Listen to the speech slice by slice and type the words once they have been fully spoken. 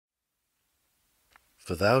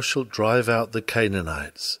For thou shalt drive out the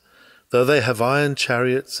Canaanites, though they have iron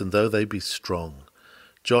chariots and though they be strong.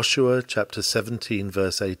 Joshua chapter 17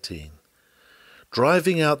 verse 18.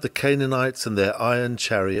 Driving out the Canaanites and their iron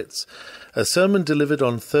chariots, a sermon delivered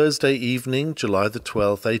on Thursday evening, July the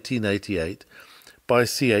 12th, 1888, by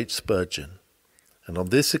C.H. Spurgeon. And on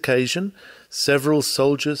this occasion, several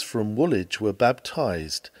soldiers from Woolwich were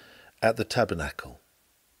baptized at the tabernacle.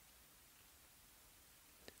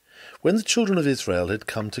 When the children of Israel had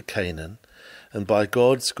come to Canaan, and by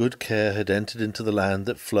God's good care had entered into the land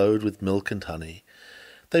that flowed with milk and honey,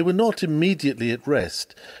 they were not immediately at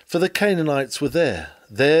rest, for the Canaanites were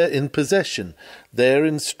there in possession, there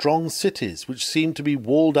in strong cities, which seemed to be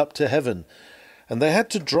walled up to heaven, and they had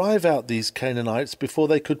to drive out these Canaanites before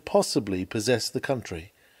they could possibly possess the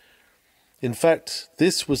country. In fact,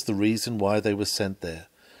 this was the reason why they were sent there.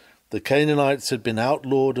 The Canaanites had been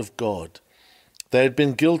outlawed of God. They had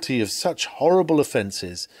been guilty of such horrible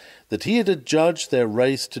offences that he had adjudged their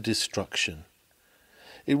race to destruction.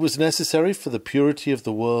 It was necessary for the purity of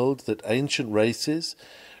the world that ancient races,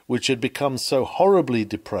 which had become so horribly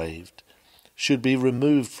depraved, should be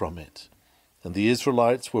removed from it, and the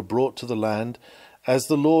Israelites were brought to the land as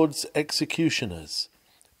the Lord's executioners,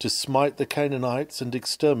 to smite the Canaanites and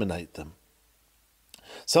exterminate them.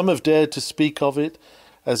 Some have dared to speak of it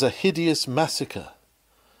as a hideous massacre,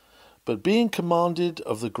 but being commanded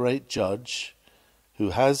of the great Judge, who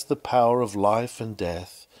has the power of life and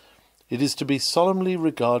death, it is to be solemnly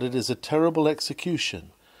regarded as a terrible execution,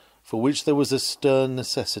 for which there was a stern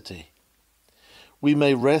necessity. We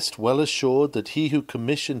may rest well assured that he who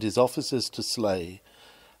commissioned his officers to slay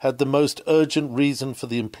had the most urgent reason for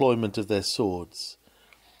the employment of their swords.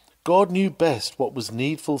 God knew best what was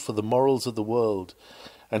needful for the morals of the world,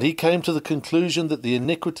 and he came to the conclusion that the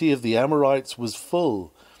iniquity of the Amorites was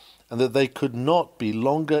full, and that they could not be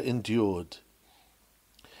longer endured.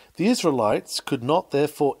 The Israelites could not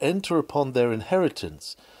therefore enter upon their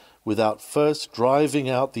inheritance without first driving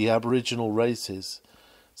out the aboriginal races,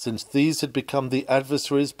 since these had become the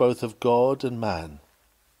adversaries both of God and man.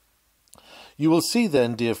 You will see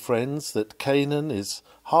then, dear friends, that Canaan is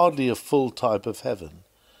hardly a full type of heaven.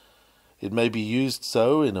 It may be used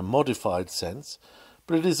so in a modified sense,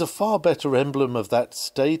 but it is a far better emblem of that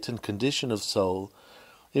state and condition of soul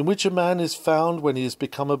in which a man is found when he has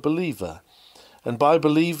become a believer, and by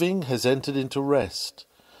believing has entered into rest,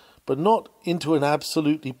 but not into an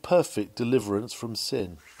absolutely perfect deliverance from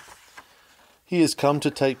sin. He has come to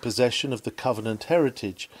take possession of the covenant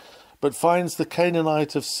heritage, but finds the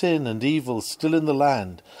Canaanite of sin and evil still in the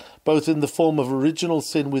land, both in the form of original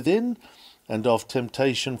sin within and of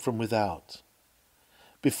temptation from without.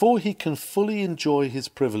 Before he can fully enjoy his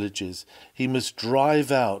privileges, he must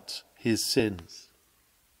drive out his sins.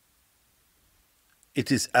 It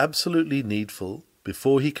is absolutely needful,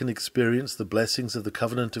 before he can experience the blessings of the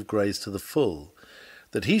covenant of grace to the full,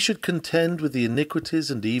 that he should contend with the iniquities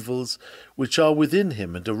and evils which are within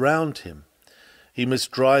him and around him. He must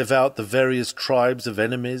drive out the various tribes of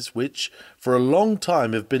enemies which, for a long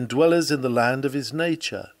time, have been dwellers in the land of his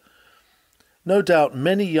nature. No doubt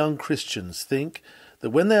many young Christians think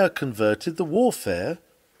that when they are converted, the warfare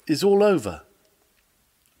is all over.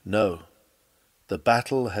 No, the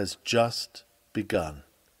battle has just begun.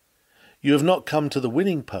 You have not come to the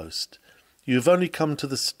winning post. You have only come to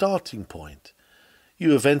the starting point.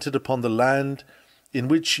 You have entered upon the land in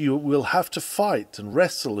which you will have to fight and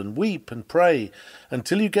wrestle and weep and pray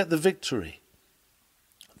until you get the victory.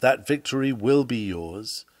 That victory will be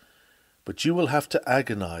yours, but you will have to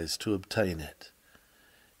agonize to obtain it.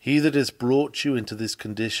 He that has brought you into this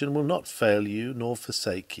condition will not fail you nor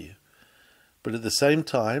forsake you, but at the same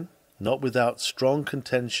time, not without strong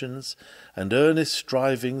contentions and earnest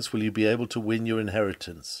strivings will you be able to win your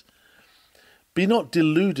inheritance. Be not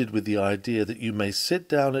deluded with the idea that you may sit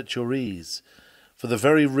down at your ease, for the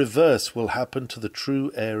very reverse will happen to the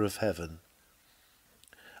true heir of heaven.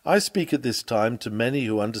 I speak at this time to many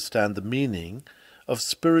who understand the meaning of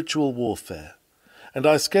spiritual warfare, and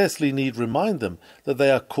I scarcely need remind them that they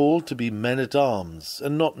are called to be men-at-arms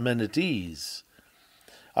and not men-at-ease.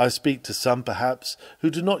 I speak to some, perhaps, who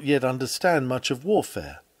do not yet understand much of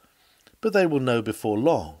warfare, but they will know before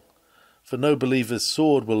long, for no believer's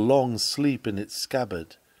sword will long sleep in its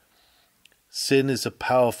scabbard. Sin is a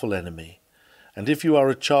powerful enemy, and if you are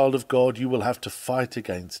a child of God, you will have to fight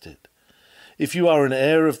against it. If you are an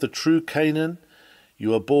heir of the true Canaan,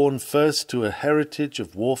 you are born first to a heritage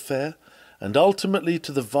of warfare, and ultimately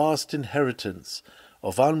to the vast inheritance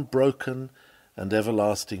of unbroken and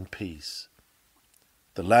everlasting peace.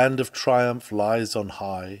 The land of triumph lies on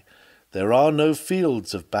high. There are no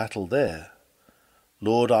fields of battle there.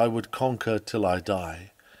 Lord, I would conquer till I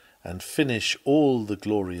die, and finish all the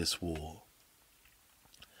glorious war.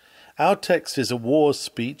 Our text is a war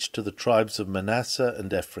speech to the tribes of Manasseh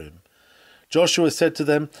and Ephraim. Joshua said to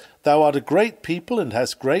them, "Thou art a great people and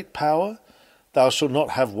hast great power. Thou shalt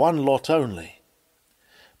not have one lot only."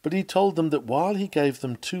 But he told them that while he gave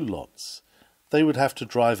them 2 lots, they would have to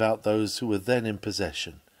drive out those who were then in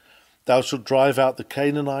possession. Thou shalt drive out the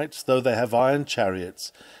Canaanites, though they have iron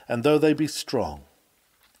chariots, and though they be strong.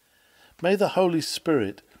 May the Holy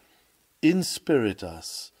Spirit inspirit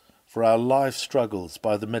us for our life struggles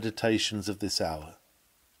by the meditations of this hour.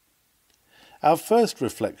 Our first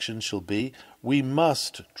reflection shall be, we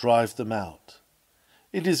must drive them out.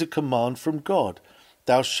 It is a command from God.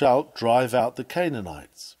 Thou shalt drive out the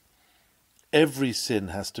Canaanites. Every sin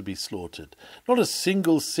has to be slaughtered. Not a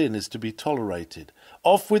single sin is to be tolerated.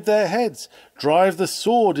 Off with their heads. Drive the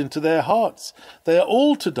sword into their hearts. They are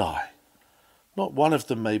all to die. Not one of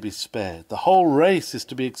them may be spared. The whole race is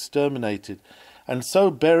to be exterminated, and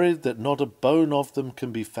so buried that not a bone of them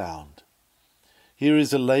can be found. Here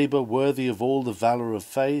is a labour worthy of all the valour of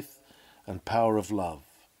faith and power of love.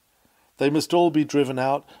 They must all be driven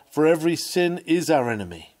out, for every sin is our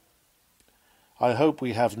enemy. I hope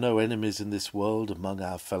we have no enemies in this world among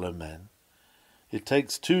our fellow men. It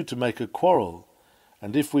takes 2 to make a quarrel,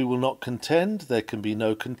 and if we will not contend, there can be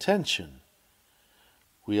no contention.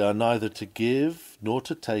 We are neither to give nor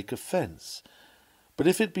to take offence, but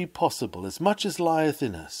if it be possible, as much as lieth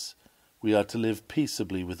in us, we are to live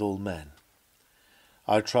peaceably with all men.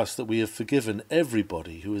 I trust that we have forgiven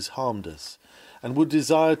everybody who has harmed us, and would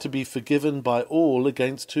desire to be forgiven by all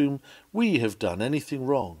against whom we have done anything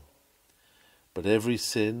wrong. But every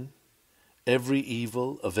sin, every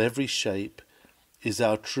evil of every shape, is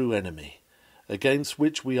our true enemy, against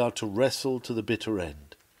which we are to wrestle to the bitter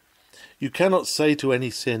end. You cannot say to any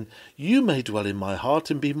sin, "You may dwell in my heart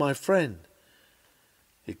and be my friend."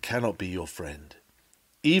 It cannot be your friend.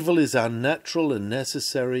 Evil is our natural and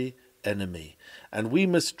necessary enemy, and we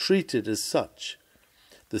must treat it as such.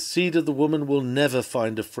 The seed of the woman will never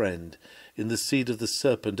find a friend in the seed of the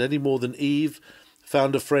serpent, any more than Eve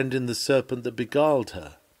found a friend in the serpent that beguiled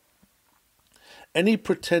her. Any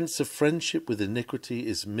pretense of friendship with iniquity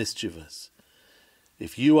is mischievous.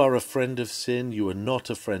 If you are a friend of sin, you are not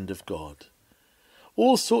a friend of God.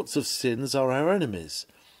 All sorts of sins are our enemies,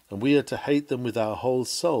 and we are to hate them with our whole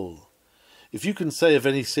soul. If you can say of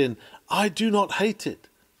any sin, "I do not hate it,"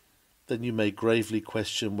 then you may gravely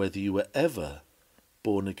question whether you were ever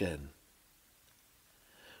born again.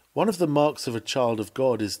 One of the marks of a child of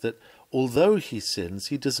God is that although he sins,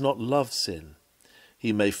 he does not love sin.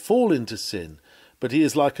 He may fall into sin, but he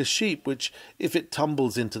is like a sheep which, if it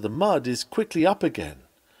tumbles into the mud, is quickly up again,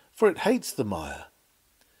 for it hates the mire.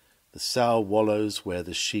 The sow wallows where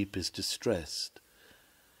the sheep is distressed.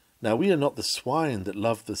 Now we are not the swine that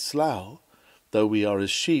love the slough, though we are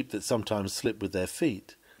as sheep that sometimes slip with their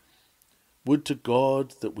feet. Would to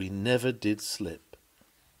God that we never did slip.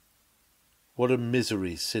 What a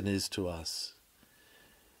misery sin is to us.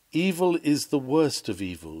 Evil is the worst of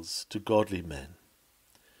evils to godly men.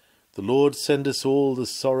 The Lord send us all the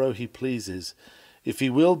sorrow he pleases. If he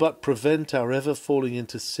will but prevent our ever falling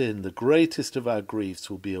into sin, the greatest of our griefs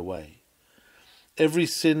will be away. Every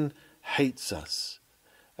sin hates us,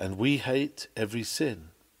 and we hate every sin.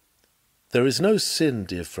 There is no sin,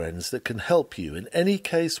 dear friends, that can help you in any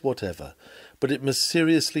case whatever, but it must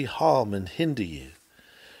seriously harm and hinder you.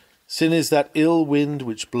 Sin is that ill wind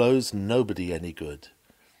which blows nobody any good.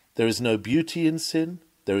 There is no beauty in sin.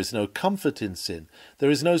 There is no comfort in sin. There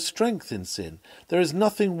is no strength in sin. There is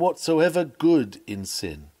nothing whatsoever good in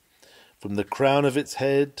sin. From the crown of its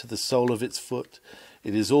head to the sole of its foot,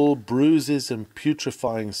 it is all bruises and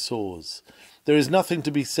putrefying sores. There is nothing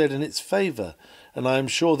to be said in its favour, and I am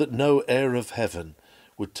sure that no heir of heaven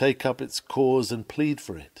would take up its cause and plead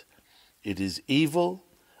for it. It is evil,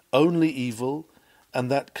 only evil,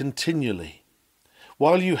 and that continually.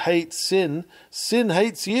 While you hate sin, sin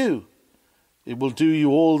hates you. It will do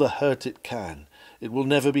you all the hurt it can. It will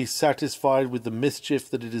never be satisfied with the mischief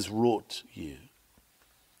that it has wrought you.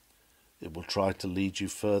 It will try to lead you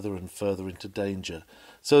further and further into danger,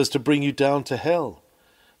 so as to bring you down to hell.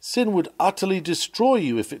 Sin would utterly destroy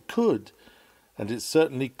you if it could, and it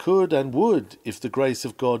certainly could and would if the grace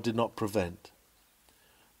of God did not prevent.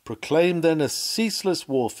 Proclaim then a ceaseless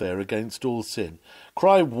warfare against all sin.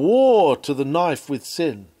 Cry war to the knife with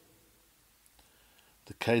sin.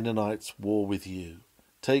 The Canaanites war with you.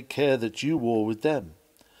 Take care that you war with them.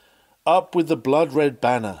 Up with the blood-red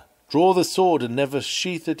banner. Draw the sword and never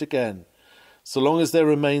sheath it again. So long as there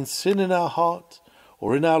remains sin in our heart,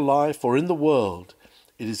 or in our life, or in the world,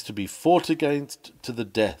 It is to be fought against to the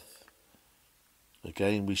death.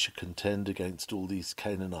 Again, we should contend against all these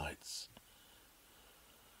Canaanites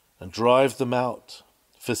and drive them out,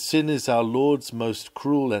 for sin is our Lord's most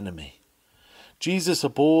cruel enemy. Jesus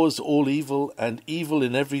abhors all evil, and evil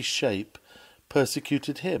in every shape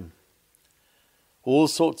persecuted him. All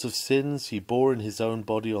sorts of sins he bore in his own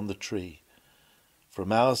body on the tree.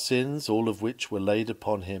 From our sins, all of which were laid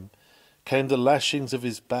upon him, came the lashings of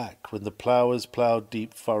his back when the ploughers ploughed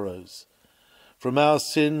deep furrows. From our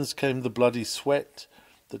sins came the bloody sweat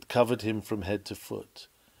that covered him from head to foot.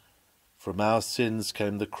 From our sins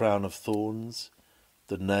came the crown of thorns,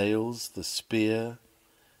 the nails, the spear,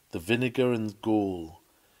 the vinegar and gall,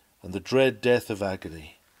 and the dread death of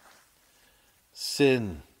agony.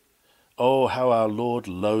 Sin, oh, how our Lord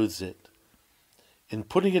loathes it! In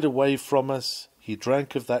putting it away from us, he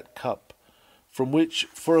drank of that cup, from which,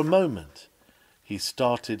 for a moment, he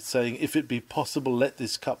started, saying, "If it be possible, let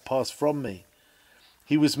this cup pass from me."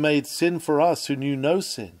 He was made sin for us who knew no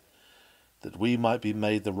sin, that we might be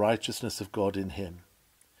made the righteousness of God in him.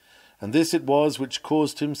 And this it was which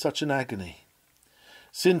caused him such an agony.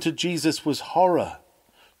 Sin to Jesus was horror,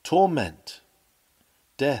 torment,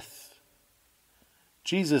 death.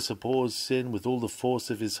 Jesus abhors sin with all the force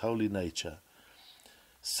of his holy nature.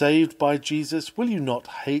 Saved by Jesus, will you not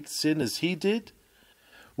hate sin as he did?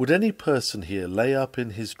 Would any person here lay up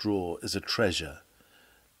in his drawer as a treasure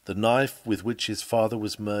the knife with which his father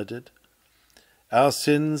was murdered? Our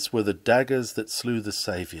sins were the daggers that slew the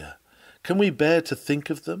Saviour. Can we bear to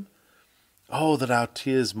think of them? Oh, that our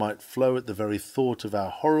tears might flow at the very thought of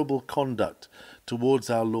our horrible conduct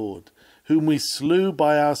towards our Lord, whom we slew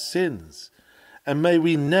by our sins. And may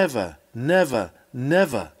we never, never,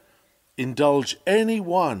 never indulge any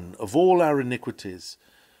one of all our iniquities,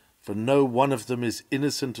 for no one of them is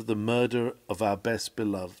innocent of the murder of our best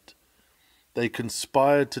beloved. They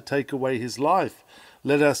conspired to take away his life.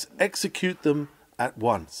 Let us execute them at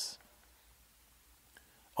once.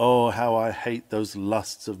 Oh, how I hate those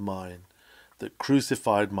lusts of mine that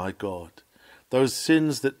crucified my God, those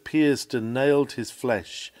sins that pierced and nailed his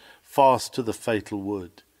flesh fast to the fatal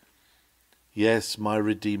wood. Yes, my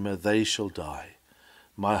Redeemer, they shall die.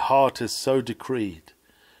 My heart has so decreed,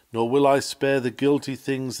 nor will I spare the guilty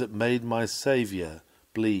things that made my Saviour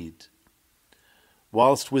bleed.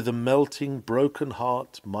 Whilst with a melting, broken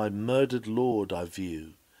heart my murdered Lord I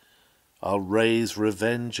view, I'll raise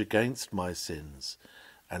revenge against my sins,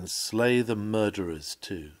 and slay the murderers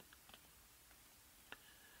too.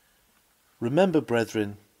 Remember,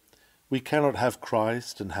 brethren, we cannot have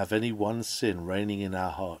Christ and have any one sin reigning in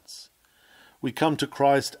our hearts. We come to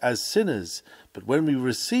Christ as sinners, but when we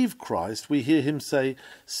receive Christ, we hear him say,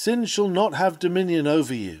 "Sin shall not have dominion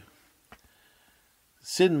over you."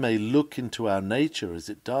 Sin may look into our nature as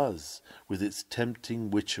it does, with its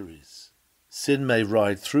tempting witcheries. Sin may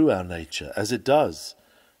ride through our nature as it does,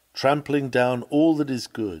 trampling down all that is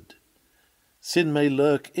good. Sin may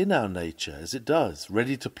lurk in our nature as it does,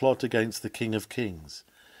 ready to plot against the King of Kings.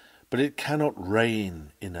 But it cannot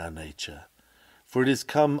reign in our nature, for it is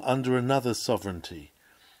come under another sovereignty.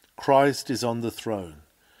 Christ is on the throne.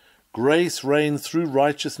 Grace reigns through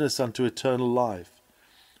righteousness unto eternal life,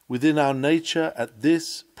 within our nature at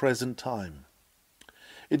this present time.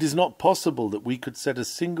 It is not possible that we could set a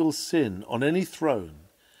single sin on any throne,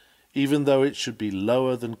 even though it should be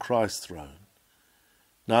lower than Christ's throne.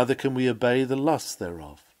 Neither can we obey the lusts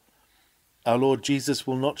thereof. Our Lord Jesus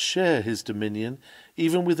will not share his dominion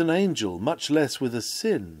even with an angel, much less with a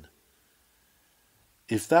sin.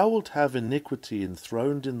 If thou wilt have iniquity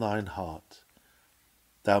enthroned in thine heart,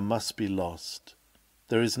 thou must be lost.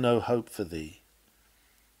 There is no hope for thee.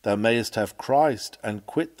 Thou mayest have Christ and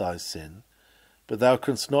quit thy sin, but thou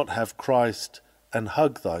canst not have Christ and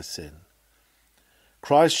hug thy sin.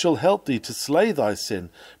 Christ shall help thee to slay thy sin,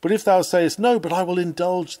 but if thou sayest, "No, but I will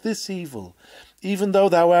indulge this evil," even though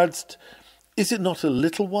thou addest, "Is it not a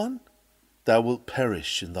little one?" thou wilt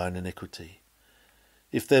perish in thine iniquity.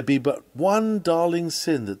 If there be but one darling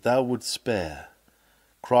sin that thou wouldst spare,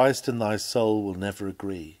 Christ and thy soul will never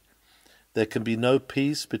agree. There can be no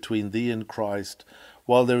peace between thee and Christ,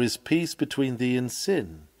 while there is peace between thee and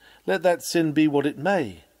sin, let that sin be what it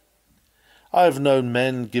may. I have known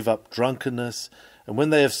men give up drunkenness, and when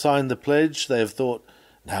they have signed the pledge, they have thought,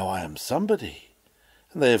 "Now I am somebody,"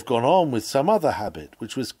 and they have gone on with some other habit,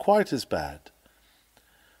 which was quite as bad.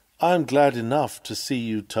 I am glad enough to see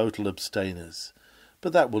you total abstainers,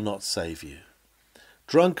 but that will not save you.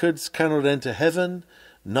 Drunkards cannot enter heaven,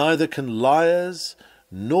 neither can liars,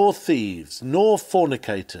 nor thieves, nor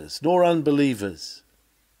fornicators, nor unbelievers.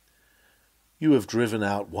 You have driven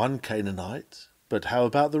out one Canaanite, but how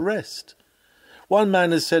about the rest? One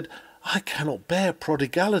man has said, "I cannot bear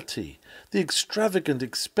prodigality. The extravagant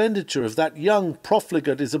expenditure of that young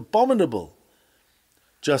profligate is abominable."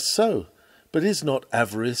 Just so, but is not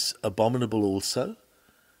avarice abominable also?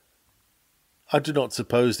 I do not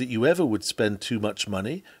suppose that you ever would spend too much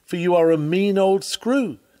money, for you are a mean old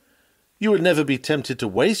screw. You would never be tempted to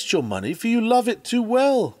waste your money, for you love it too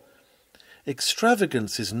well.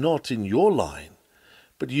 Extravagance is not in your line,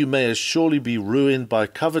 but you may as surely be ruined by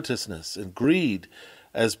covetousness and greed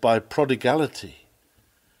as by prodigality.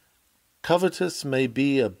 Covetous may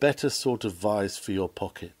be a better sort of vice for your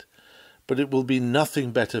pocket, but it will be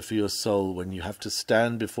nothing better for your soul when you have to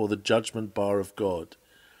stand before the judgment bar of God.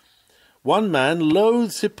 One man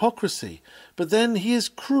loathes hypocrisy, but then he is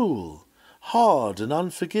cruel, hard, and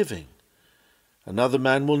unforgiving. Another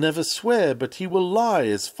man will never swear, but he will lie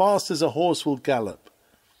as fast as a horse will gallop.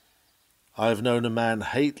 I have known a man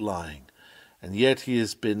hate lying, and yet he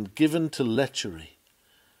has been given to lechery.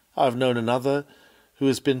 I have known another who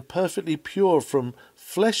has been perfectly pure from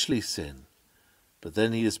fleshly sin, but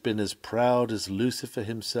then he has been as proud as Lucifer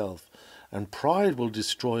himself, and pride will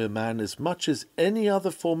destroy a man as much as any other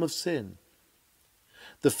form of sin.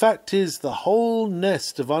 The fact is, the whole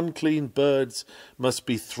nest of unclean birds must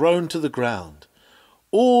be thrown to the ground.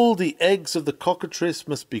 All the eggs of the cockatrice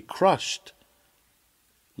must be crushed.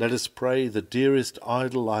 Let us pray the dearest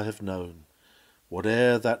idol I have known,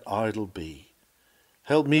 whate'er that idol be.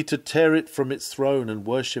 Help me to tear it from its throne and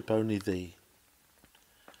worship only Thee.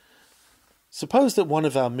 Suppose that one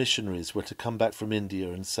of our missionaries were to come back from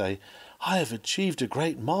India and say, "I have achieved a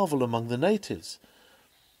great marvel among the natives.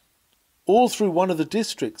 All through one of the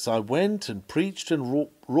districts I went and preached and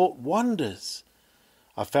wrought wonders.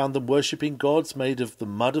 I found them worshipping gods made of the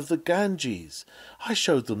mud of the Ganges. I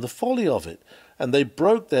showed them the folly of it, and they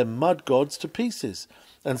broke their mud gods to pieces,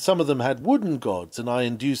 and some of them had wooden gods, and I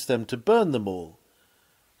induced them to burn them all.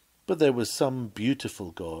 But there were some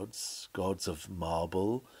beautiful gods, gods of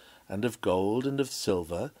marble, and of gold, and of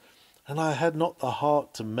silver, and I had not the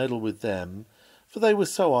heart to meddle with them, for they were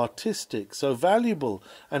so artistic, so valuable,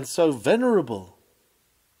 and so venerable.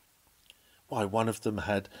 Why, one of them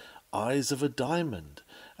had eyes of a diamond,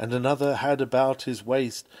 and another had about his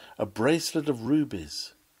waist a bracelet of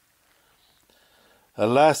rubies.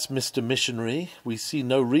 Alas, Mr. Missionary, we see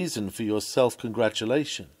no reason for your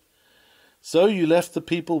self-congratulation. So you left the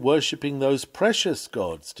people worshipping those precious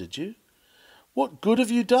gods, did you? What good have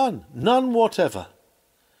you done? None whatever.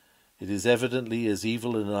 It is evidently as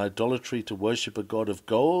evil an idolatry to worship a god of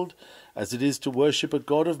gold as it is to worship a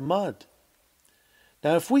god of mud.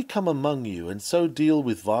 Now, if we come among you and so deal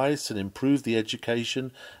with vice and improve the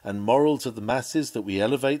education and morals of the masses that we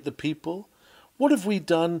elevate the people, what have we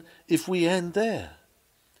done if we end there?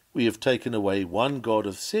 We have taken away one god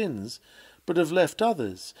of sins, but have left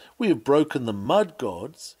others. We have broken the mud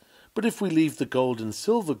gods, but if we leave the gold and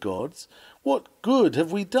silver gods, what good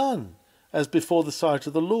have we done, as before the sight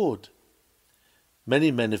of the Lord? Many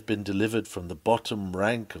men have been delivered from the bottom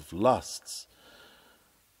rank of lusts,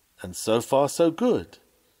 and so far so good.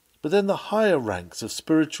 But then the higher ranks of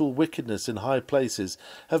spiritual wickedness in high places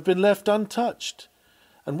have been left untouched.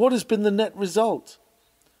 And what has been the net result?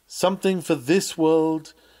 Something for this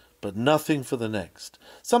world, but nothing for the next.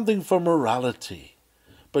 Something for morality,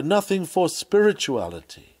 but nothing for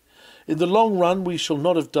spirituality. In the long run we shall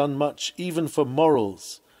not have done much even for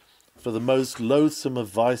morals, for the most loathsome of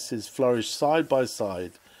vices flourish side by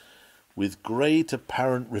side with great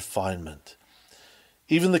apparent refinement.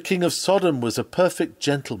 Even the king of Sodom was a perfect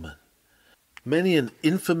gentleman. Many an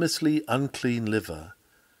infamously unclean liver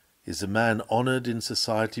is a man honoured in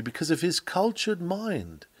society because of his cultured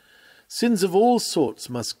mind. Sins of all sorts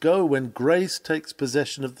must go when grace takes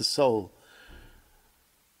possession of the soul.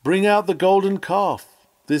 Bring out the golden calf.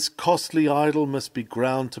 This costly idol must be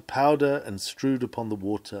ground to powder and strewed upon the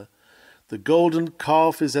water. The golden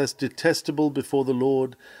calf is as detestable before the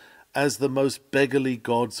Lord as the most beggarly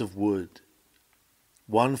gods of wood.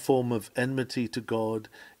 One form of enmity to God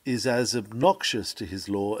is as obnoxious to his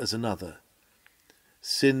law as another.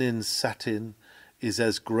 Sin in satin is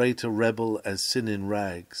as great a rebel as sin in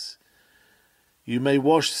rags. You may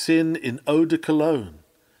wash sin in eau de cologne,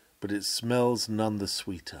 but it smells none the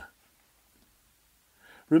sweeter.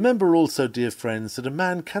 Remember also, dear friends, that a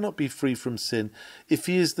man cannot be free from sin if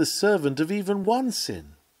he is the servant of even one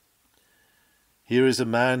sin. Here is a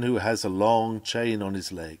man who has a long chain on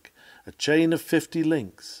his leg, a chain of 50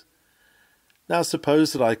 links. Now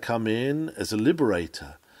suppose that I come in as a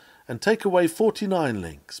liberator and take away 49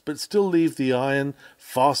 links, but still leave the iron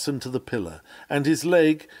fastened to the pillar, and his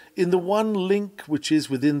leg in the one link which is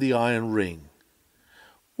within the iron ring.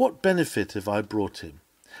 What benefit have I brought him?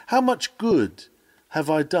 How much good have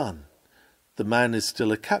I done? The man is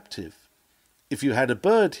still a captive. If you had a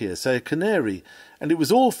bird here, say a canary, and it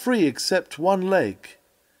was all free except one leg,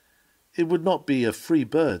 it would not be a free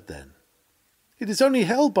bird then. It is only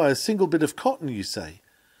held by a single bit of cotton, you say.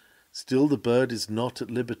 Still the bird is not at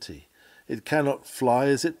liberty. It cannot fly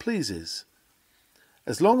as it pleases.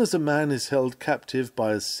 As long as a man is held captive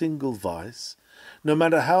by a single vice, no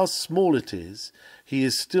matter how small it is, he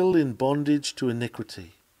is still in bondage to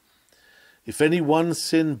iniquity. If any one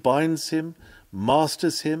sin binds him,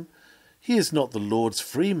 masters him, he is not the Lord's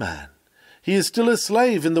free man. He is still a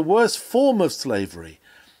slave in the worst form of slavery.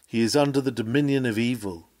 He is under the dominion of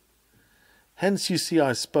evil. Hence you see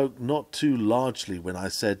I spoke not too largely when I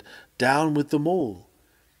said, down with them all.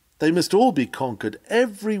 They must all be conquered,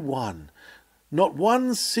 every one. Not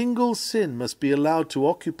one single sin must be allowed to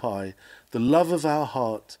occupy the love of our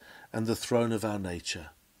heart and the throne of our nature.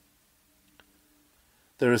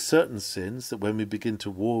 There are certain sins that when we begin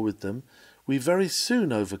to war with them, we very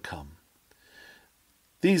soon overcome.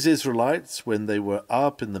 These Israelites, when they were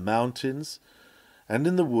up in the mountains and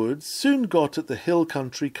in the woods, soon got at the hill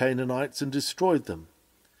country Canaanites and destroyed them.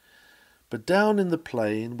 But down in the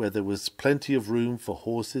plain, where there was plenty of room for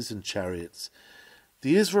horses and chariots,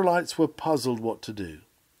 the Israelites were puzzled what to do.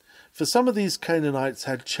 For some of these Canaanites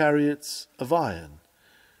had chariots of iron,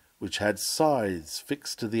 which had scythes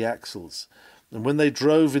fixed to the axles, and when they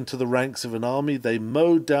drove into the ranks of an army, they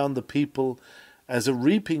mowed down the people as a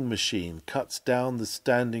reaping machine cuts down the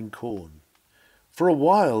standing corn. For a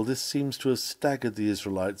while this seems to have staggered the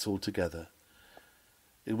Israelites altogether.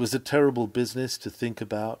 It was a terrible business to think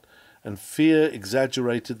about, and fear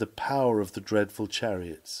exaggerated the power of the dreadful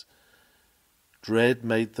chariots. Dread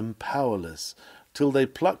made them powerless, till they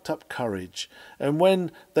plucked up courage, and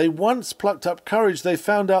when they once plucked up courage, they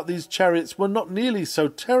found out these chariots were not nearly so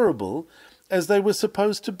terrible as they were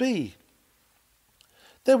supposed to be.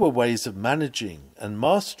 There were ways of managing and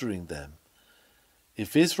mastering them,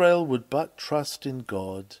 if Israel would but trust in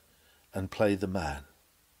God and play the man.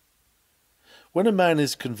 When a man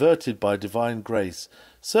is converted by divine grace,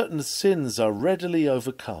 certain sins are readily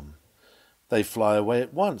overcome. They fly away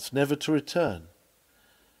at once, never to return.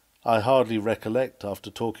 I hardly recollect,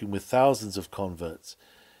 after talking with thousands of converts,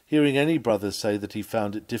 hearing any brother say that he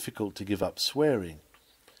found it difficult to give up swearing.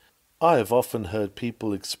 I have often heard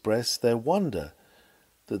people express their wonder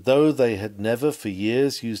that though they had never for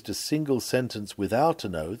years used a single sentence without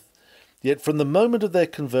an oath, yet from the moment of their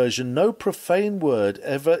conversion no profane word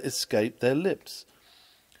ever escaped their lips.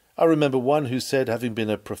 I remember one who said, having been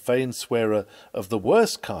a profane swearer of the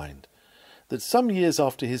worst kind, that some years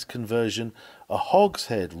after his conversion a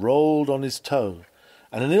hogshead rolled on his toe,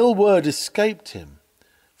 and an ill word escaped him,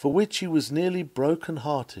 for which he was nearly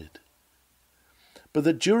broken-hearted. But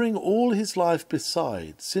that during all his life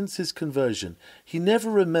beside, since his conversion, he never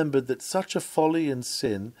remembered that such a folly and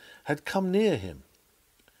sin had come near him.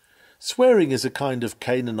 Swearing is a kind of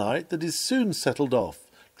Canaanite that is soon settled off,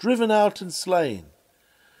 driven out and slain.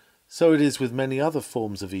 So it is with many other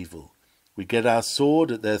forms of evil. We get our sword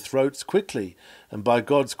at their throats quickly, and by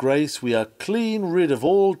God's grace we are clean rid of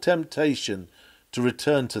all temptation to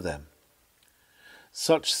return to them.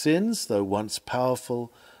 Such sins, though once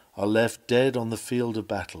powerful, are left dead on the field of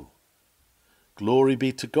battle. Glory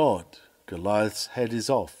be to God, Goliath's head is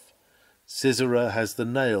off. Sisera has the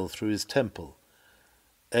nail through his temple.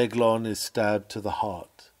 Eglon is stabbed to the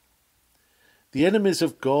heart. The enemies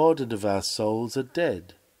of God and of our souls are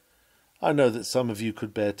dead. I know that some of you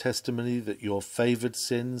could bear testimony that your favoured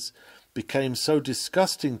sins became so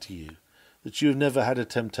disgusting to you that you have never had a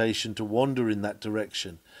temptation to wander in that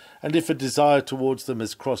direction, and if a desire towards them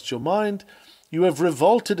has crossed your mind, you have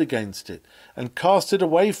revolted against it and cast it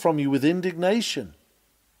away from you with indignation.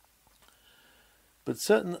 But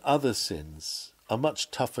certain other sins are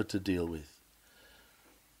much tougher to deal with.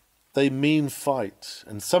 They mean fight,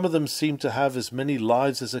 and some of them seem to have as many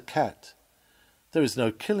lives as a cat. There is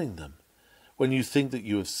no killing them. When you think that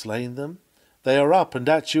you have slain them, they are up and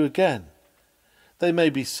at you again. They may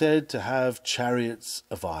be said to have chariots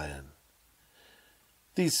of iron.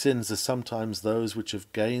 These sins are sometimes those which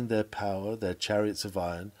have gained their power, their chariots of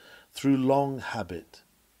iron, through long habit.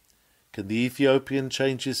 Can the Ethiopian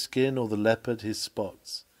change his skin, or the leopard his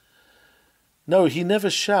spots? No, he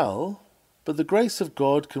never shall, but the grace of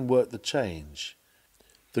God can work the change.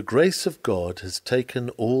 The grace of God has taken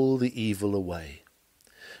all the evil away.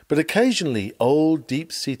 But occasionally old,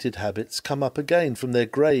 deep-seated habits come up again from their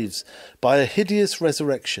graves by a hideous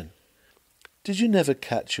resurrection. Did you never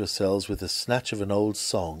catch yourselves with a snatch of an old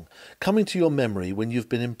song coming to your memory when you've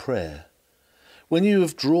been in prayer? when you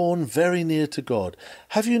have drawn very near to God,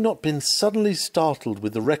 have you not been suddenly startled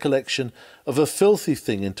with the recollection of a filthy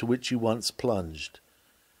thing into which you once plunged?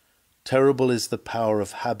 Terrible is the power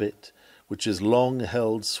of habit, which has long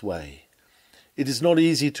held sway. It is not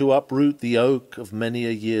easy to uproot the oak of many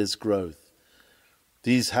a year's growth.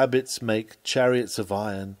 These habits make chariots of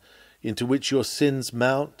iron, into which your sins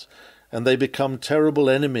mount, and they become terrible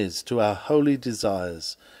enemies to our holy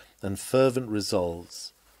desires and fervent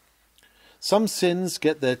resolves. Some sins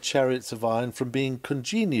get their chariots of iron from being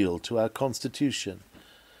congenial to our constitution.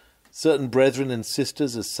 Certain brethren and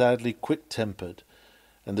sisters are sadly quick-tempered,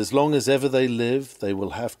 and as long as ever they live, they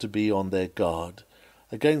will have to be on their guard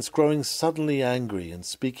against growing suddenly angry and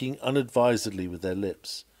speaking unadvisedly with their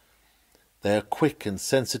lips. They are quick and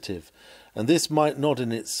sensitive, and this might not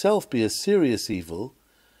in itself be a serious evil,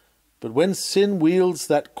 but when sin wields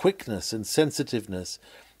that quickness and sensitiveness,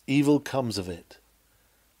 evil comes of it.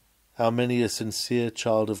 How many a sincere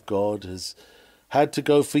child of God has had to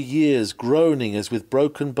go for years groaning as with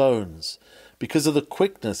broken bones because of the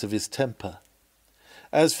quickness of his temper.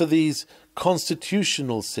 As for these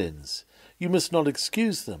constitutional sins, you must not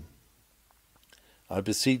excuse them. I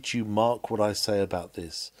beseech you, mark what I say about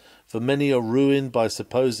this, for many are ruined by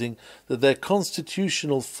supposing that their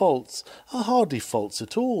constitutional faults are hardly faults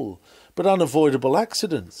at all, but unavoidable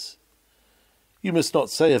accidents. You must not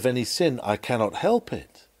say of any sin, I cannot help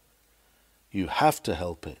it. You have to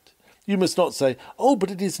help it. You must not say, oh,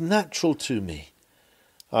 but it is natural to me.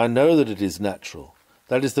 I know that it is natural.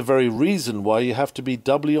 That is the very reason why you have to be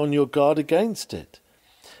doubly on your guard against it.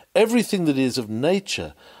 Everything that is of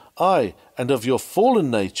nature, aye, and of your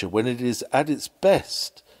fallen nature when it is at its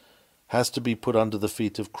best, has to be put under the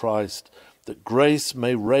feet of Christ, that grace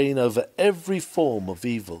may reign over every form of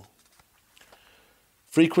evil.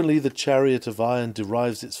 Frequently the chariot of iron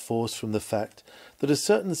derives its force from the fact that a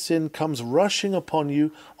certain sin comes rushing upon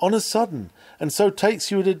you on a sudden, and so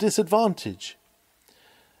takes you at a disadvantage.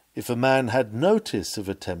 If a man had notice of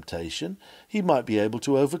a temptation, he might be able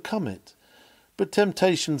to overcome it. But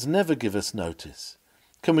temptations never give us notice.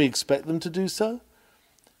 Can we expect them to do so?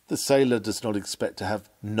 The sailor does not expect to have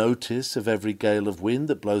notice of every gale of wind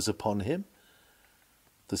that blows upon him.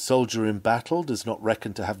 The soldier in battle does not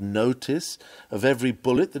reckon to have notice of every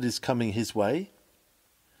bullet that is coming his way.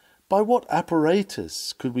 By what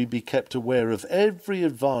apparatus could we be kept aware of every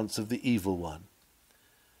advance of the evil one?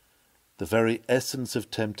 The very essence of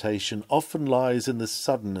temptation often lies in the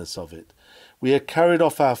suddenness of it. We are carried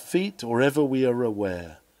off our feet or ever we are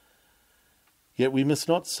aware. Yet we must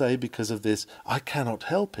not say because of this, I cannot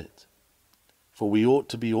help it. For we ought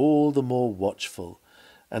to be all the more watchful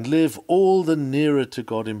and live all the nearer to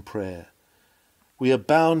God in prayer. We are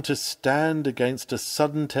bound to stand against a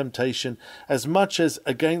sudden temptation as much as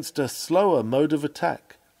against a slower mode of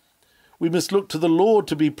attack. We must look to the Lord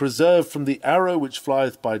to be preserved from the arrow which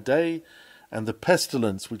flieth by day and the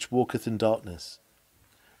pestilence which walketh in darkness.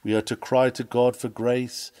 We are to cry to God for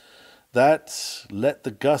grace, that, let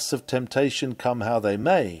the gusts of temptation come how they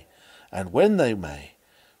may, and when they may,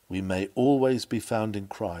 we may always be found in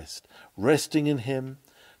Christ, resting in him,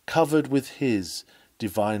 covered with his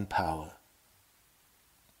divine power.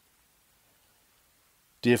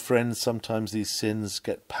 Dear friends, sometimes these sins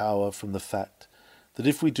get power from the fact that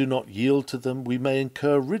if we do not yield to them, we may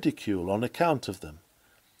incur ridicule on account of them.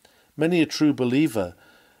 Many a true believer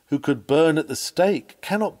who could burn at the stake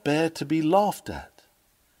cannot bear to be laughed at.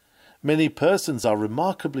 Many persons are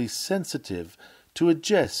remarkably sensitive to a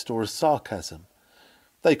jest or a sarcasm.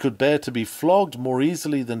 They could bear to be flogged more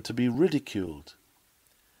easily than to be ridiculed.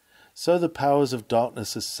 So the powers of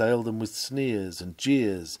darkness assail them with sneers and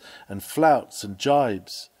jeers and flouts and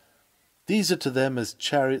jibes. These are to them as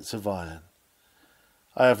chariots of iron.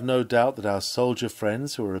 I have no doubt that our soldier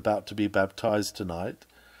friends who are about to be baptized tonight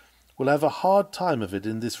will have a hard time of it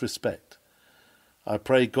in this respect. I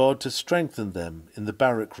pray God to strengthen them in the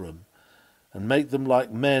barrack room and make them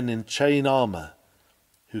like men in chain armour,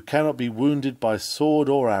 who cannot be wounded by sword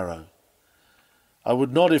or arrow. I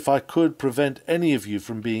would not, if I could, prevent any of you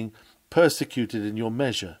from being persecuted in your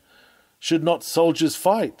measure. Should not soldiers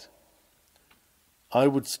fight? I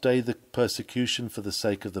would stay the persecution for the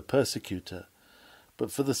sake of the persecutor,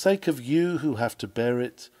 but for the sake of you who have to bear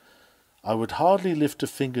it, I would hardly lift a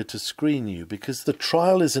finger to screen you, because the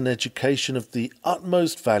trial is an education of the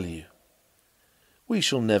utmost value. We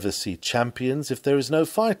shall never see champions if there is no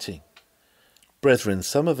fighting. Brethren,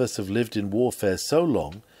 some of us have lived in warfare so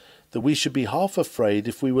long that we should be half afraid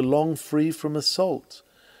if we were long free from assault.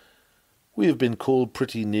 We have been called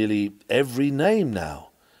pretty nearly every name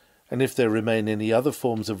now, and if there remain any other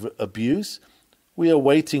forms of abuse, we are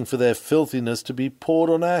waiting for their filthiness to be poured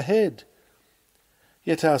on our head.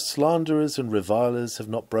 Yet our slanderers and revilers have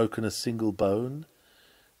not broken a single bone.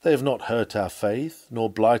 They have not hurt our faith, nor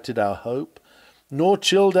blighted our hope, nor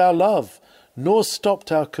chilled our love, nor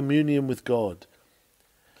stopped our communion with God.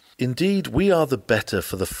 Indeed, we are the better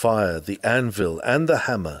for the fire, the anvil, and the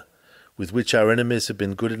hammer with which our enemies have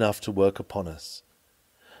been good enough to work upon us.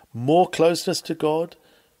 More closeness to God,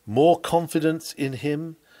 more confidence in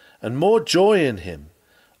Him, and more joy in Him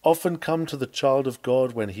often come to the child of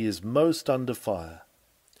God when he is most under fire.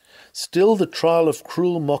 Still, the trial of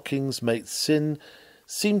cruel mockings makes sin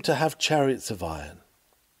seem to have chariots of iron.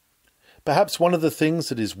 Perhaps one of the things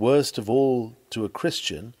that is worst of all to a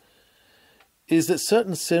Christian is that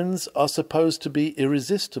certain sins are supposed to be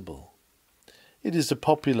irresistible. It is a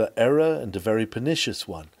popular error and a very pernicious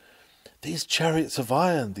one. These chariots of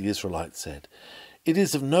iron, the Israelites said, it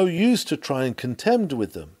is of no use to try and contend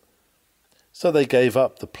with them. So they gave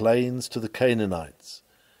up the plains to the Canaanites.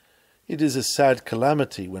 It is a sad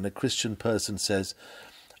calamity when a Christian person says,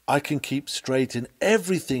 I can keep straight in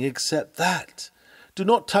everything except that. Do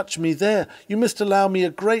not touch me there. You must allow me a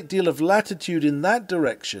great deal of latitude in that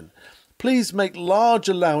direction. Please make large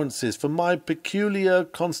allowances for my peculiar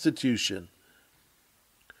constitution.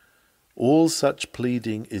 All such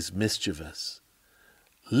pleading is mischievous.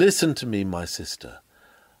 Listen to me, my sister.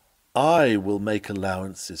 I will make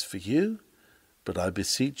allowances for you, but I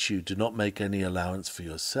beseech you, do not make any allowance for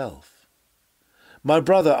yourself. My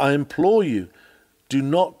brother, I implore you, do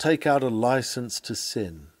not take out a license to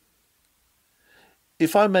sin.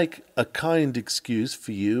 If I make a kind excuse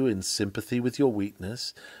for you in sympathy with your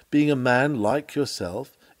weakness, being a man like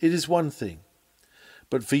yourself, it is one thing.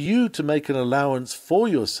 But for you to make an allowance for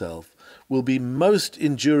yourself will be most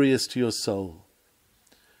injurious to your soul.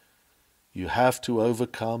 You have to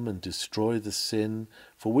overcome and destroy the sin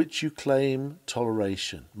for which you claim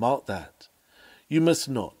toleration. Mark that. You must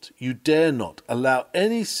not, you dare not allow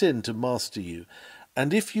any sin to master you,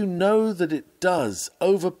 and if you know that it does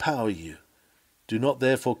overpower you, do not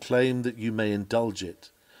therefore claim that you may indulge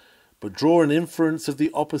it, but draw an inference of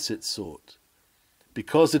the opposite sort.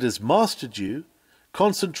 Because it has mastered you,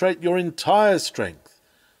 concentrate your entire strength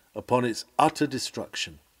upon its utter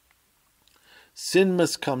destruction. Sin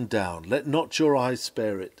must come down, let not your eyes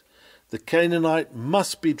spare it. The Canaanite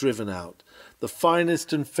must be driven out. The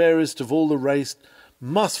finest and fairest of all the race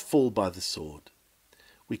must fall by the sword.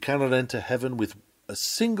 We cannot enter heaven with a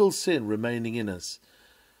single sin remaining in us,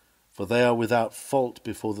 for they are without fault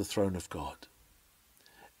before the throne of God.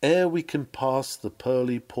 Ere we can pass the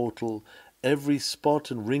pearly portal, every spot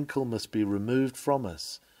and wrinkle must be removed from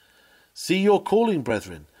us. See your calling,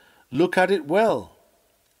 brethren. Look at it well.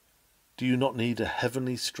 Do you not need a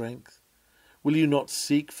heavenly strength? Will you not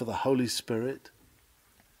seek for the Holy Spirit?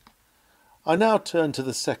 I now turn to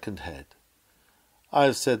the second head. I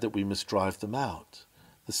have said that we must drive them out.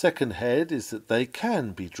 The second head is that they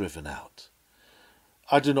can be driven out.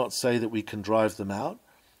 I do not say that we can drive them out,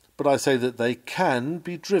 but I say that they can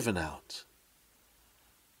be driven out.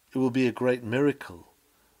 It will be a great miracle,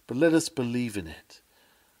 but let us believe in it,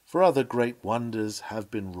 for other great wonders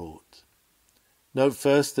have been wrought. Note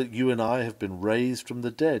first that you and I have been raised from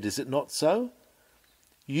the dead, is it not so?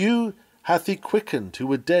 You hath he quickened who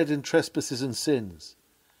were dead in trespasses and sins.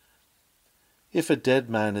 If a dead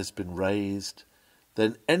man has been raised,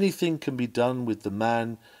 then anything can be done with the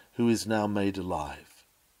man who is now made alive.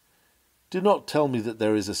 Do not tell me that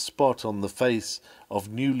there is a spot on the face of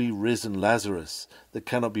newly risen Lazarus that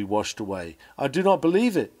cannot be washed away. I do not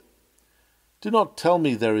believe it. Do not tell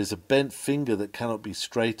me there is a bent finger that cannot be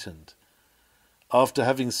straightened. After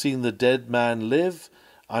having seen the dead man live,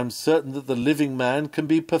 I am certain that the living man can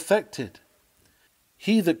be perfected.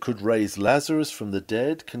 He that could raise Lazarus from the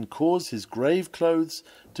dead can cause his grave clothes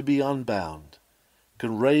to be unbound,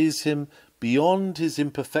 can raise him beyond his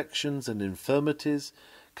imperfections and infirmities,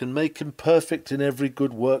 can make him perfect in every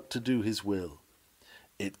good work to do his will.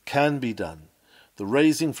 It can be done. The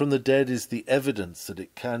raising from the dead is the evidence that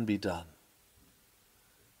it can be done.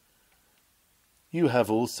 You have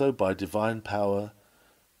also, by divine power,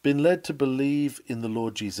 been led to believe in the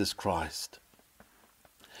Lord Jesus Christ.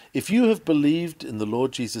 If you have believed in the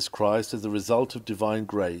Lord Jesus Christ as the result of divine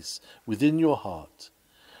grace within your heart,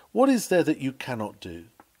 what is there that you cannot do?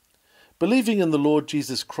 Believing in the Lord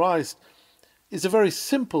Jesus Christ is a very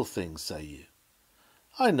simple thing, say you.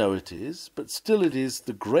 I know it is, but still it is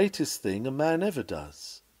the greatest thing a man ever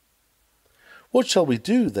does. What shall we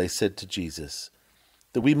do, they said to Jesus,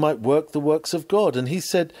 that we might work the works of God? And he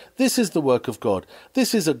said, this is the work of God.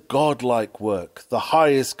 This is a God-like work, the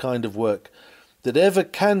highest kind of work that ever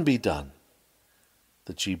can be done,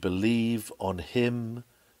 that ye believe on him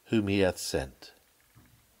whom he hath sent.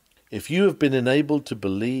 If you have been enabled to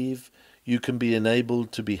believe, you can be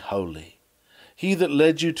enabled to be holy. He that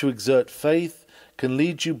led you to exert faith can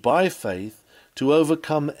lead you by faith to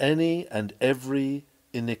overcome any and every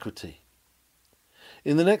iniquity.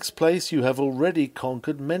 In the next place, you have already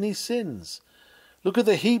conquered many sins. Look at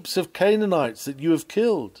the heaps of Canaanites that you have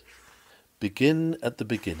killed. Begin at the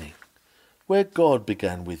beginning, where God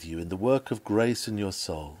began with you in the work of grace in your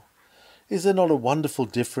soul. Is there not a wonderful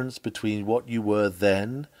difference between what you were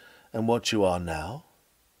then and what you are now?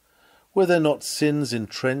 Were there not sins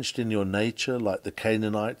entrenched in your nature like the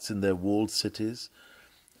Canaanites in their walled cities?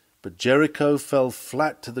 But Jericho fell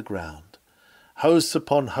flat to the ground. Hosts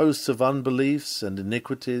upon hosts of unbeliefs and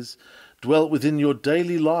iniquities dwelt within your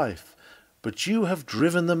daily life, but you have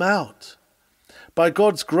driven them out. By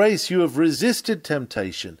God's grace you have resisted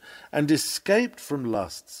temptation and escaped from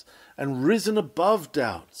lusts and risen above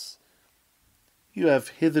doubts. You have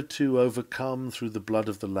hitherto overcome through the blood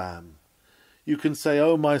of the Lamb. You can say,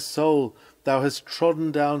 O my soul, thou hast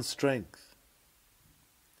trodden down strength.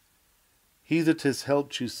 He that has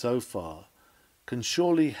helped you so far can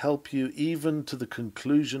surely help you even to the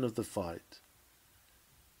conclusion of the fight.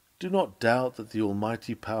 Do not doubt that the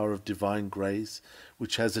almighty power of divine grace,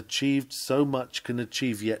 which has achieved so much, can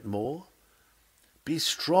achieve yet more. Be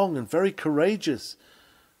strong and very courageous,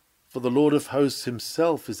 for the Lord of hosts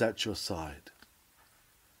himself is at your side.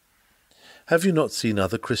 Have you not seen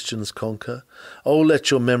other Christians conquer? Oh,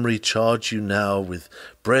 let your memory charge you now with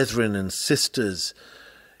brethren and sisters,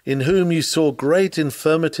 in whom you saw great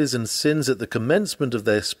infirmities and sins at the commencement of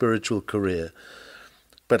their spiritual career.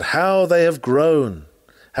 But how they have grown,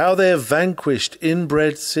 how they have vanquished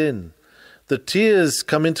inbred sin. The tears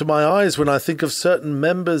come into my eyes when I think of certain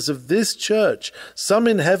members of this church, some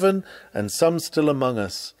in heaven and some still among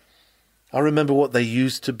us. I remember what they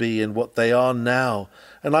used to be and what they are now,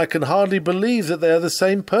 and I can hardly believe that they are the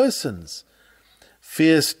same persons.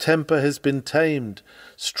 Fierce temper has been tamed,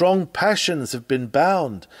 strong passions have been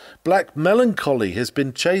bound, black melancholy has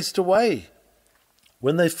been chased away.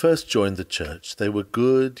 When they first joined the church, they were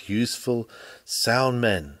good, useful, sound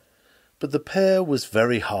men, but the pair was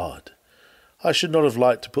very hard. I should not have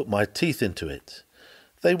liked to put my teeth into it.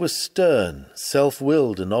 They were stern,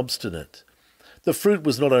 self-willed, and obstinate. The fruit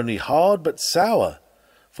was not only hard, but sour,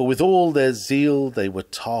 for with all their zeal they were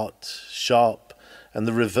tart, sharp, and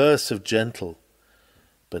the reverse of gentle.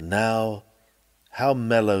 But now, how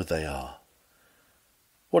mellow they are!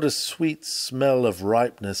 What a sweet smell of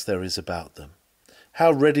ripeness there is about them!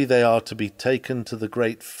 How ready they are to be taken to the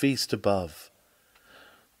great feast above!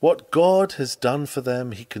 What God has done for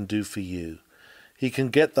them, he can do for you. He can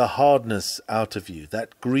get the hardness out of you,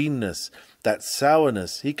 that greenness, that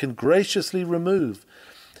sourness, he can graciously remove.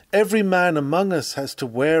 Every man among us has to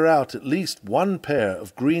wear out at least one pair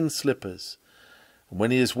of green slippers. And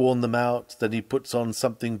when he has worn them out, then he puts on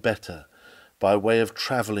something better by way of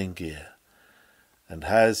travelling gear, and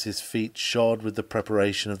has his feet shod with the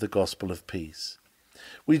preparation of the gospel of peace.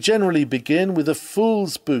 We generally begin with a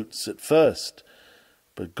fool's boots at first,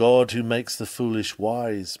 but God, who makes the foolish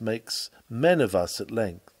wise, makes men of us at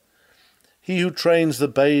length. He who trains the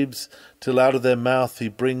babes till out of their mouth he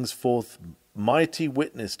brings forth mighty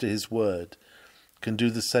witness to his word, can do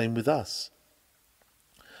the same with us.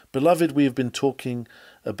 Beloved, we have been talking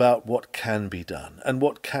about what can be done and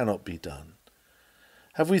what cannot be done.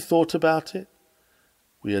 Have we thought about it?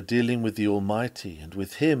 We are dealing with the Almighty, and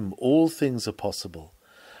with him all things are possible.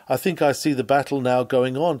 I think I see the battle now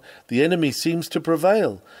going on. The enemy seems to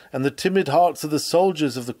prevail, and the timid hearts of the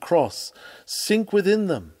soldiers of the cross sink within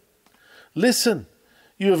them. Listen,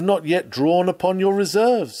 you have not yet drawn upon your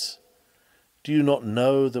reserves. Do you not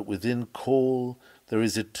know that within call there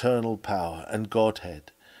is eternal power and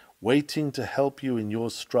Godhead, waiting to help you in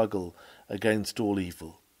your struggle against all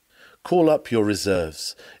evil? Call up your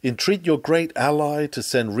reserves. Entreat your great ally to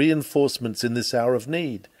send reinforcements in this hour of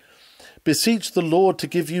need. Beseech the Lord to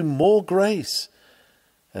give you more grace.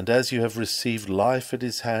 And as you have received life at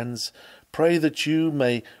his hands, pray that you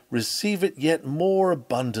may receive it yet more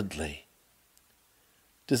abundantly.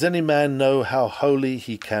 Does any man know how holy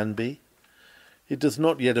he can be? It does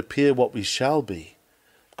not yet appear what we shall be.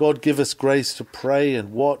 God give us grace to pray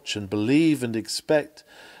and watch and believe and expect,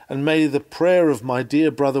 and may the prayer of my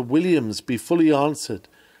dear brother Williams be fully answered,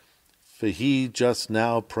 for he just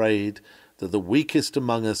now prayed that the weakest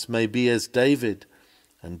among us may be as David,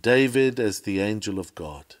 and David as the angel of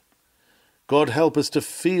God. God help us to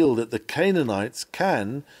feel that the Canaanites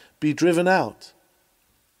can be driven out.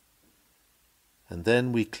 And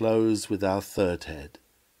then we close with our third head,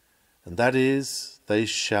 and that is, they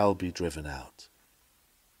shall be driven out.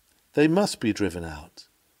 They must be driven out.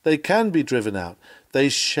 They can be driven out. They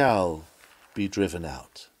shall be driven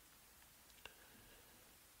out.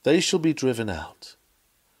 They shall be driven out.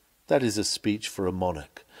 That is a speech for a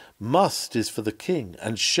monarch. Must is for the king,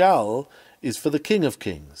 and shall is for the King of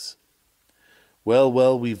Kings.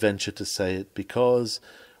 Well, we venture to say it, because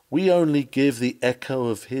we only give the echo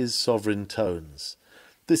of his sovereign tones.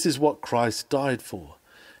 This is what Christ died for.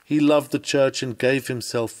 He loved the church and gave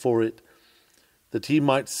himself for it, that he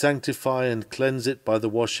might sanctify and cleanse it by the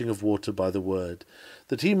washing of water by the word,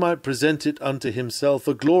 that he might present it unto himself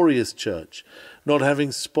a glorious church, not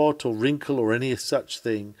having spot or wrinkle or any such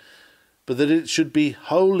thing, but that it should be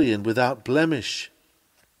holy and without blemish.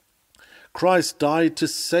 Christ died to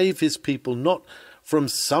save his people, not from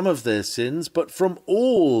some of their sins, but from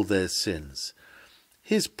all their sins.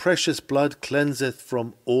 His precious blood cleanseth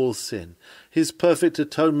from all sin. His perfect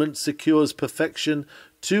atonement secures perfection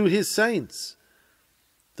to his saints.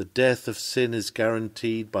 The death of sin is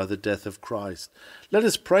guaranteed by the death of Christ. Let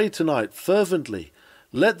us pray tonight fervently.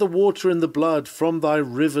 Let the water in the blood from thy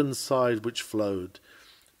riven side which flowed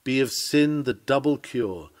be of sin the double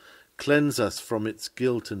cure. Cleanse us from its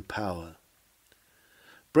guilt and power.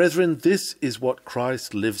 Brethren, this is what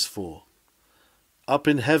Christ lives for. Up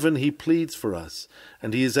in heaven he pleads for us,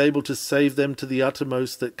 and he is able to save them to the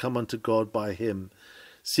uttermost that come unto God by him,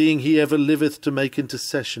 seeing he ever liveth to make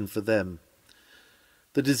intercession for them.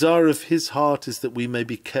 The desire of his heart is that we may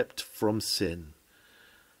be kept from sin.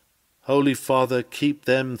 Holy Father, keep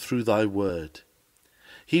them through thy word.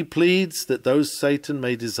 He pleads that though Satan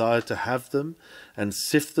may desire to have them and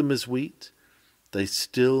sift them as wheat, they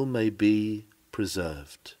still may be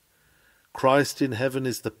preserved. Christ in heaven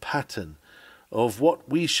is the pattern of what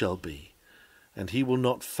we shall be, and he will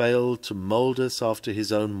not fail to mould us after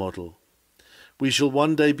his own model. We shall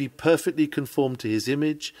one day be perfectly conformed to his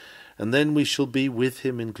image, and then we shall be with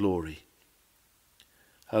him in glory.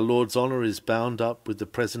 Our Lord's honour is bound up with the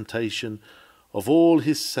presentation of all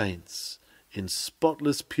his saints in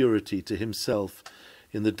spotless purity to himself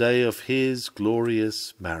in the day of his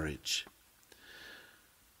glorious marriage.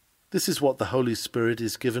 This is what the Holy Spirit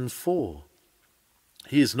is given for.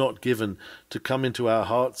 He is not given to come into our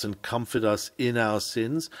hearts and comfort us in our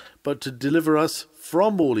sins, but to deliver us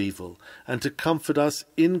from all evil and to comfort us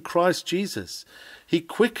in Christ Jesus. He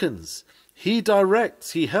quickens, he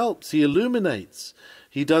directs, he helps, he illuminates.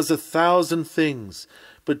 He does 1,000 things,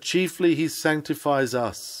 but chiefly he sanctifies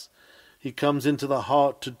us. He comes into the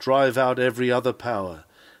heart to drive out every other power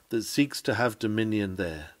that seeks to have dominion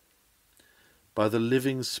there. By the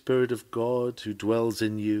living Spirit of God who dwells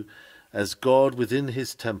in you, as God within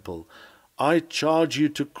his temple, I charge you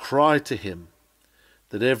to cry to him,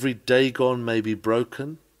 that every Dagon may be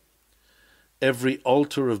broken, every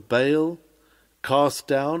altar of Baal cast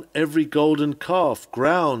down, every golden calf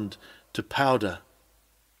ground to powder.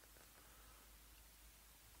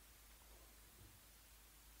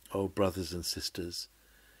 Oh, brothers and sisters,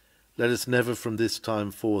 let us never from this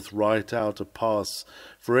time forth write out a pass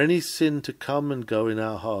for any sin to come and go in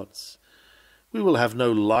our hearts. We will have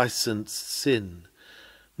no licensed sin,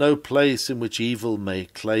 no place in which evil may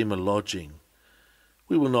claim a lodging.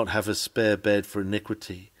 We will not have a spare bed for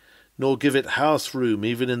iniquity, nor give it house room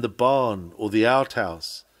even in the barn or the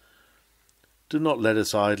outhouse. Do not let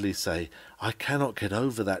us idly say, I cannot get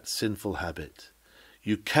over that sinful habit.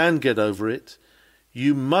 You can get over it.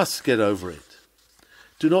 You must get over it.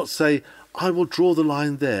 Do not say, I will draw the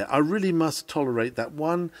line there. I really must tolerate that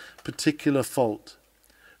one particular fault.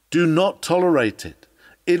 Do not tolerate it.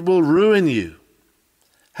 It will ruin you.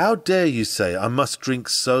 How dare you say, I must drink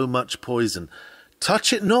so much poison?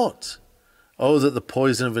 Touch it not. Oh, that the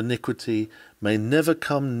poison of iniquity may never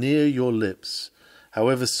come near your lips,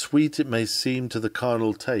 however sweet it may seem to the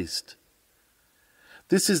carnal taste.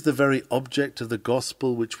 This is the very object of the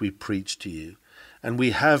gospel which we preach to you, and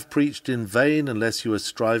we have preached in vain unless you are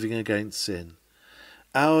striving against sin.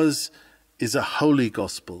 Ours is a holy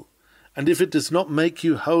gospel, and if it does not make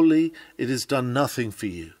you holy, it has done nothing for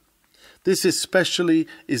you. This especially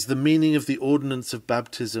is the meaning of the ordinance of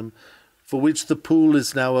baptism, for which the pool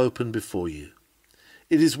is now open before you.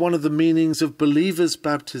 It is one of the meanings of believers'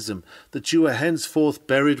 baptism, that you are henceforth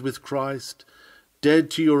buried with Christ,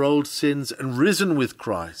 dead to your old sins, and risen with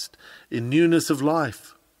Christ in newness of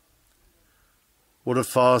life. What a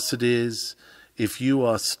farce it is if you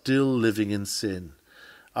are still living in sin.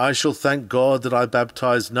 I shall thank God that I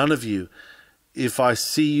baptize none of you, if I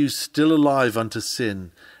see you still alive unto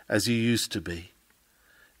sin, as you used to be.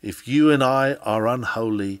 If you and I are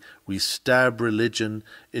unholy, we stab religion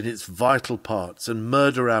in its vital parts and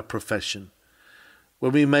murder our profession.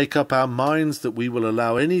 When we make up our minds that we will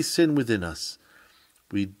allow any sin within us,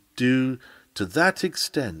 we do to that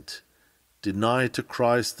extent, deny to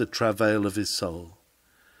Christ the travail of his soul.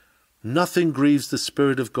 Nothing grieves the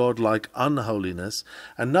Spirit of God like unholiness,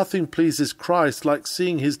 and nothing pleases Christ like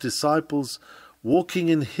seeing his disciples walking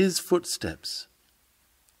in his footsteps.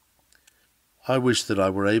 I wish that I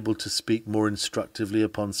were able to speak more instructively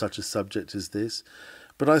upon such a subject as this,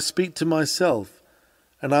 but I speak to myself,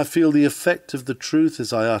 and I feel the effect of the truth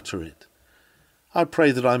as I utter it. I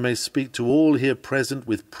pray that I may speak to all here present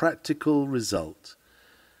with practical result.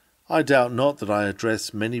 I doubt not that I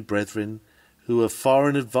address many brethren who are far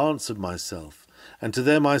in advance of myself, and to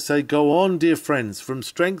them I say, go on, dear friends, from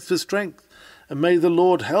strength to strength, and may the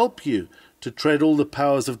Lord help you to tread all the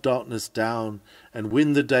powers of darkness down and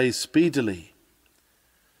win the day speedily.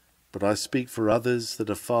 But I speak for others that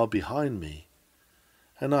are far behind me,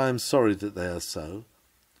 and I am sorry that they are so,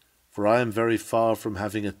 for I am very far from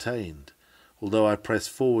having attained, although I press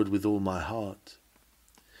forward with all my heart.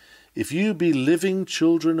 If you be living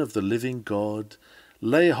children of the living God,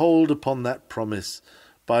 lay hold upon that promise.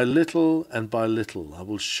 By little and by little I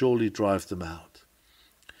will surely drive them out.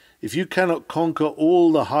 If you cannot conquer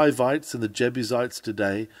all the Hivites and the Jebusites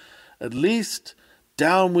today, at least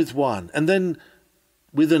down with one, and then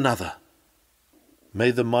with another.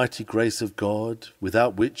 May the mighty grace of God,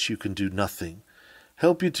 without which you can do nothing,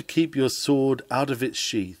 help you to keep your sword out of its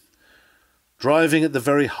sheath, driving at the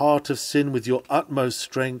very heart of sin with your utmost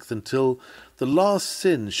strength until the last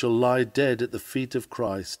sin shall lie dead at the feet of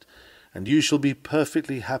Christ, and you shall be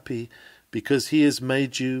perfectly happy because he has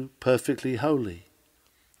made you perfectly holy.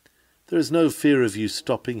 There is no fear of you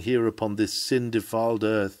stopping here upon this sin-defiled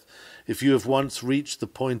earth if you have once reached the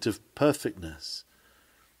point of perfectness.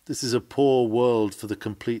 This is a poor world for the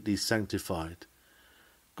completely sanctified.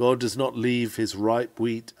 God does not leave his ripe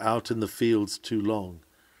wheat out in the fields too long.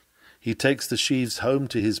 He takes the sheaves home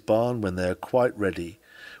to his barn when they are quite ready.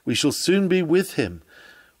 We shall soon be with him,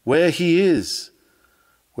 where he is,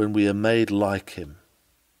 when we are made like him.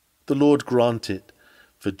 The Lord grant it,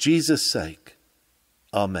 for Jesus' sake.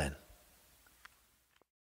 Amen.